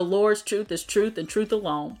The Lord's truth is truth and truth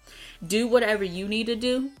alone. Do whatever you need to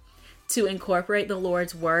do to incorporate the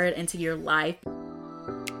Lord's word into your life.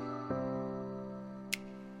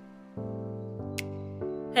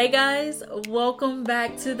 Hey guys, welcome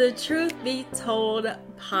back to the Truth Be Told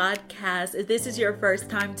podcast. If this is your first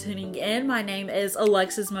time tuning in, my name is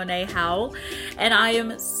Alexis Monet Howell, and I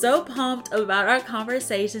am so pumped about our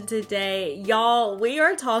conversation today. Y'all, we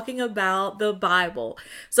are talking about the Bible.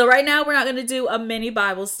 So right now, we're not going to do a mini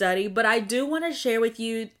Bible study, but I do want to share with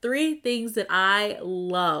you 3 things that I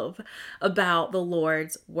love about the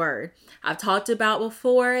Lord's Word. I've talked about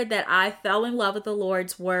before that I fell in love with the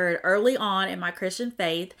Lord's Word early on in my Christian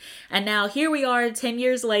faith, and now here we are 10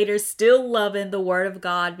 years later, still loving the Word of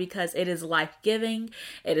God because it is life-giving,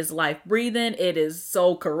 it is life-breathing, it is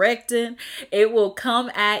soul-correcting. It will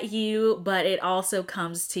come at you, but it also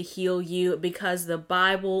comes to heal you because the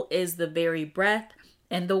Bible is the very breath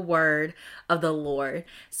and the word of the Lord.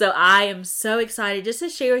 So I am so excited just to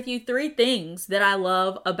share with you 3 things that I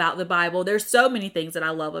love about the Bible. There's so many things that I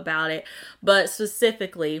love about it, but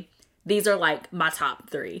specifically, these are like my top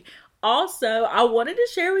 3. Also, I wanted to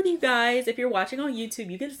share with you guys, if you're watching on YouTube,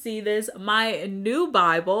 you can see this, my new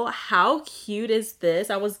Bible. How cute is this?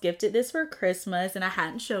 I was gifted this for Christmas and I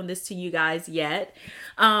hadn't shown this to you guys yet.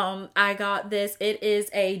 I got this. It is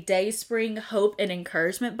a Dayspring Hope and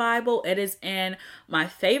Encouragement Bible. It is in my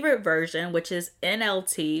favorite version, which is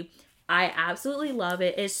NLT. I absolutely love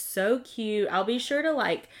it. It's so cute. I'll be sure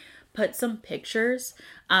to put some pictures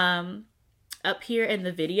up here in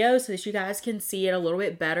the video so that you guys can see it a little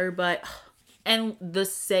bit better. And the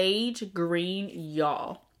sage green,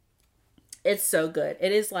 y'all, it's so good.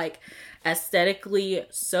 It is aesthetically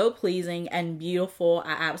so pleasing and beautiful.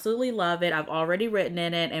 I absolutely love it. I've already written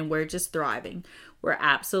in it and we're just thriving. We're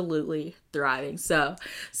absolutely thriving. So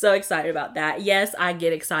excited about that. Yes, I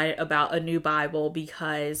get excited about a new Bible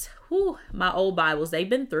because my old Bibles, they've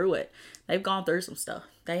been through it. They've gone through some stuff.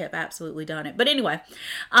 They have absolutely done it. But anyway,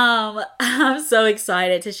 I'm so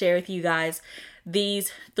excited to share with you guys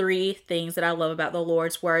these 3 things that I love about the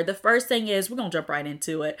Lord's Word. The first thing is, we're going to jump right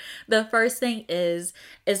into it. The first thing is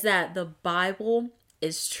that the Bible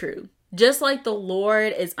is true. Just like the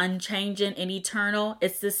Lord is unchanging and eternal,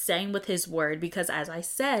 it's the same with his word because, as I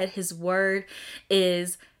said, his word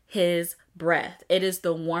is his breath. It is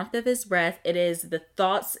the warmth of his breath. It is the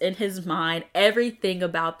thoughts in his mind. Everything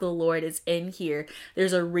about the Lord is in here.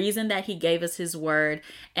 There's a reason that he gave us his word,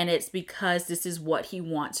 and it's because this is what he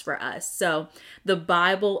wants for us. So the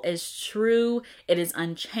Bible is true. It is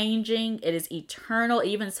unchanging. It is eternal. It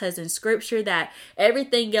even says in scripture that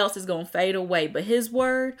everything else is going to fade away, but his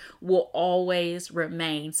word will always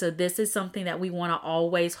remain. So this is something that we want to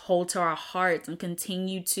always hold to our hearts and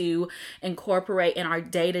continue to incorporate in our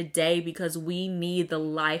day-to-day because we need the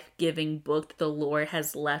life-giving book that the Lord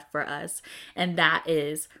has left for us, and that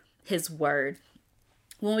is his word.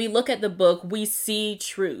 When we look at the book, we see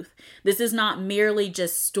truth. This is not merely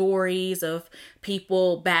just stories of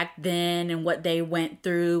people back then and what they went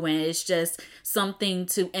through, and it's just something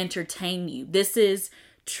to entertain you. This is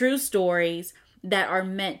true stories that are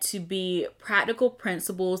meant to be practical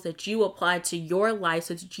principles that you apply to your life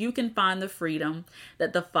so that you can find the freedom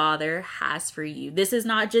that the Father has for you. This is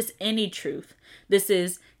not just any truth. This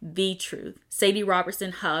is the truth. Sadie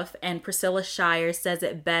Robertson Huff and Priscilla Shirer says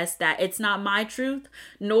it best that it's not my truth,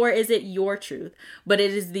 nor is it your truth, but it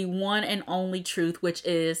is the one and only truth, which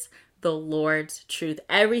is the Lord's truth.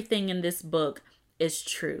 Everything in this book is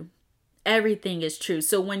true. Everything is true.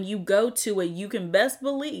 So when you go to it, you can best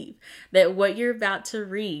believe that what you're about to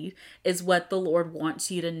read is what the Lord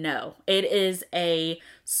wants you to know. It is a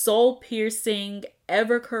soul-piercing,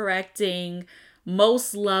 ever-correcting,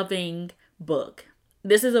 most loving book.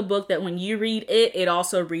 This is a book that when you read it, it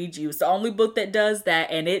also reads you. It's the only book that does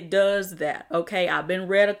that, and it does that. Okay, I've been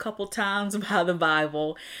read a couple times by the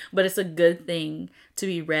Bible, but it's a good thing to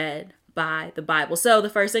be read by the Bible. So the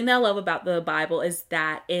first thing that I love about the Bible is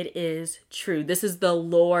that it is true. This is the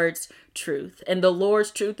Lord's truth, and the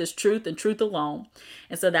Lord's truth is truth and truth alone.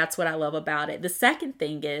 And so that's what I love about it. The second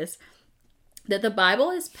thing is that the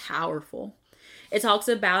Bible is powerful. It talks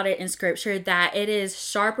about it in scripture that it is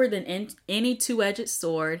sharper than any two-edged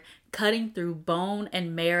sword, cutting through bone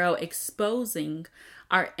and marrow, exposing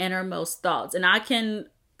our innermost thoughts. And I can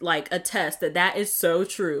attest that is so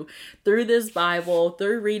true. Through this Bible,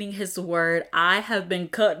 through reading his word, I have been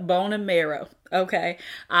cut bone and marrow. Okay.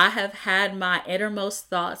 I have had my innermost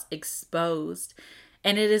thoughts exposed,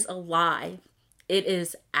 and it is alive. It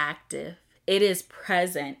is active. It is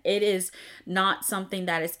present. It is not something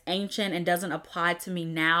that is ancient and doesn't apply to me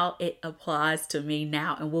now. It applies to me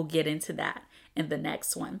now, and we'll get into that in the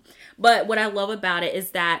next one. But what I love about it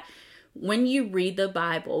is that when you read the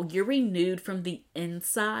Bible, you're renewed from the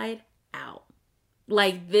inside out.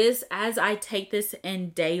 Like this, as I take this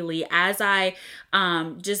in daily, as I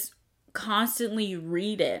just constantly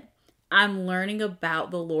read it, I'm learning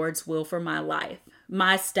about the Lord's will for my life.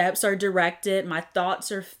 My steps are directed. My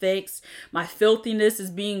thoughts are fixed. My filthiness is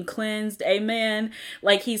being cleansed. Amen.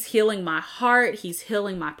 Like he's healing my heart. He's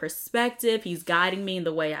healing my perspective. He's guiding me in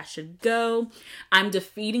the way I should go. I'm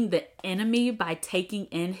defeating the enemy by taking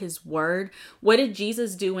in his word. What did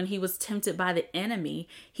Jesus do when he was tempted by the enemy?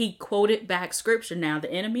 He quoted back scripture. Now,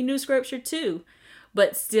 the enemy knew scripture too,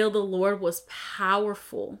 but still the Lord was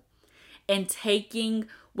powerful in taking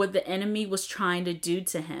what the enemy was trying to do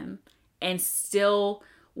to him and still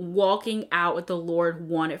walking out what the Lord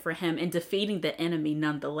wanted for him and defeating the enemy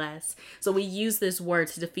nonetheless. So we use this word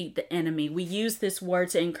to defeat the enemy. We use this word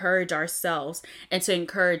to encourage ourselves and to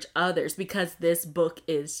encourage others because this book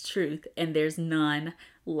is truth and there's none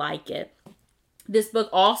like it. This book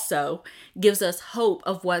also gives us hope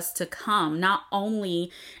of what's to come, not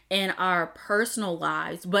only in our personal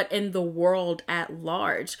lives, but in the world at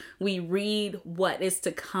large. We read what is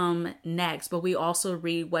to come next, but we also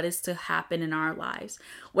read what is to happen in our lives.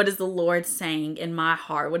 What is the Lord saying in my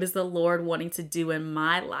heart? What is the Lord wanting to do in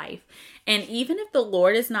my life? And even if the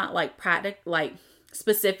Lord is not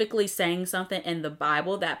specifically saying something in the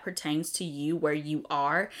Bible that pertains to you where you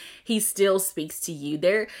are, he still speaks to you.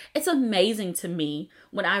 It's amazing to me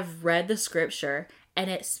when I've read the scripture and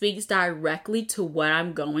it speaks directly to what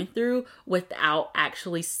I'm going through without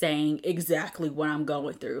actually saying exactly what I'm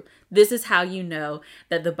going through. This is how you know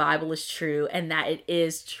that the Bible is true and that it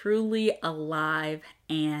is truly alive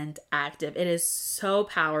and active. It is so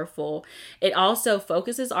powerful. It also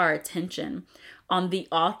focuses our attention on the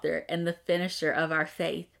author and the finisher of our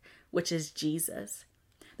faith, which is Jesus.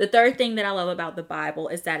 The third thing that I love about the Bible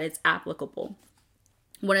is that it's applicable.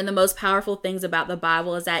 One of the most powerful things about the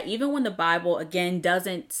Bible is that even when the Bible, again,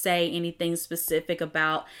 doesn't say anything specific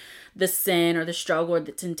about the sin or the struggle or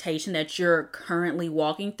the temptation that you're currently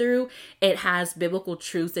walking through, it has biblical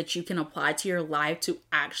truths that you can apply to your life to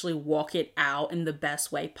actually walk it out in the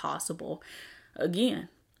best way possible. Again,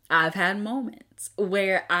 I've had moments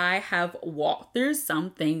where I have walked through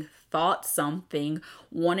something, thought something,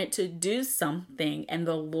 wanted to do something, and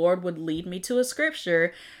the Lord would lead me to a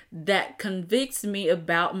scripture that convicts me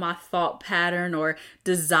about my thought pattern or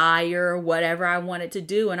desire or whatever I wanted to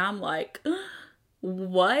do. And I'm like,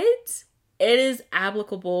 what? It is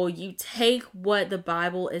applicable. You take what the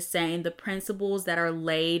Bible is saying, the principles that are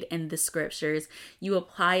laid in the scriptures, you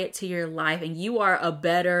apply it to your life, and you are a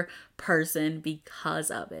better person because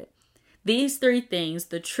of it. These three things,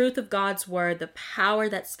 the truth of God's word, the power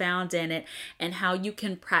that's found in it, and how you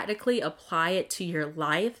can practically apply it to your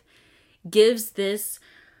life, gives this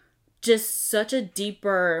just such a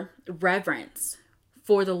deeper reverence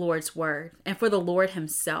for the Lord's word and for the Lord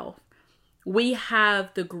himself. We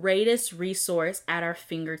have the greatest resource at our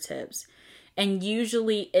fingertips. And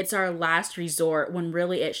usually it's our last resort when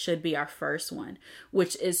really it should be our first one,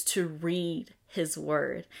 which is to read his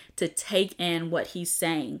word, to take in what he's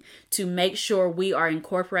saying, to make sure we are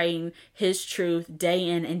incorporating his truth day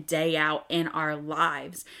in and day out in our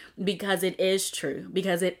lives, because it is true,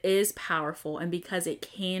 because it is powerful, and because it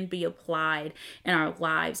can be applied in our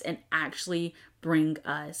lives and actually bring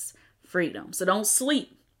us freedom. So don't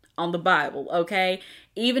sleep on the Bible, okay?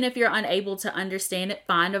 Even if you're unable to understand it,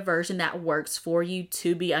 find a version that works for you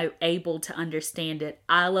to be able to understand it.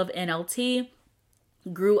 I love NLT.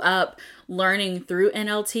 Grew up learning through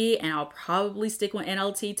NLT, and I'll probably stick with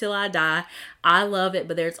NLT till I die. I love it,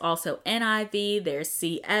 but there's also NIV, there's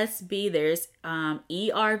CSB, there's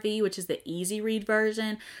ERV, which is the easy read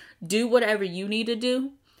version. Do whatever you need to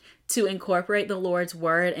do to incorporate the Lord's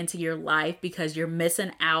word into your life, because you're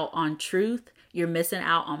missing out on truth. You're missing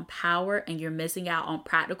out on power, and you're missing out on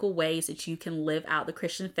practical ways that you can live out the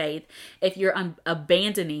Christian faith if you're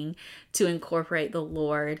abandoning to incorporate the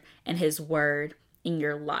Lord and his word in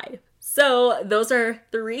your life. So those are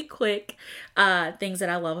three quick things that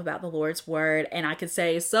I love about the Lord's word, and I could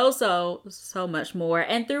say so much more.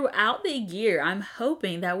 And throughout the year, I'm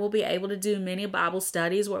hoping that we'll be able to do many Bible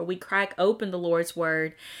studies where we crack open the Lord's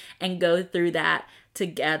word and go through that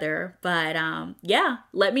together. But yeah,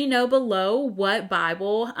 let me know below what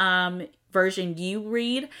Bible version you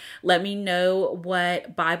read. Let me know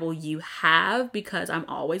what Bible you have, because I'm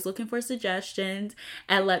always looking for suggestions.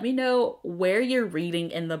 And let me know where you're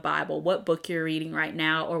reading in the Bible, what book you're reading right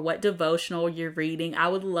now, or what devotional you're reading. I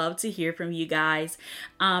would love to hear from you guys.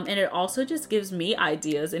 And it also just gives me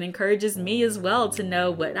ideas and encourages me as well to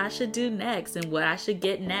know what I should do next and what I should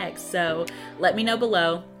get next. So let me know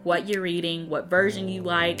below what you're reading, what version you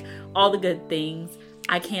like, all the good things.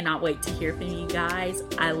 I cannot wait to hear from you guys.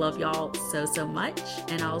 I love y'all so much,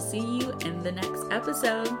 and I'll see you in the next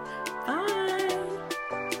episode. Bye.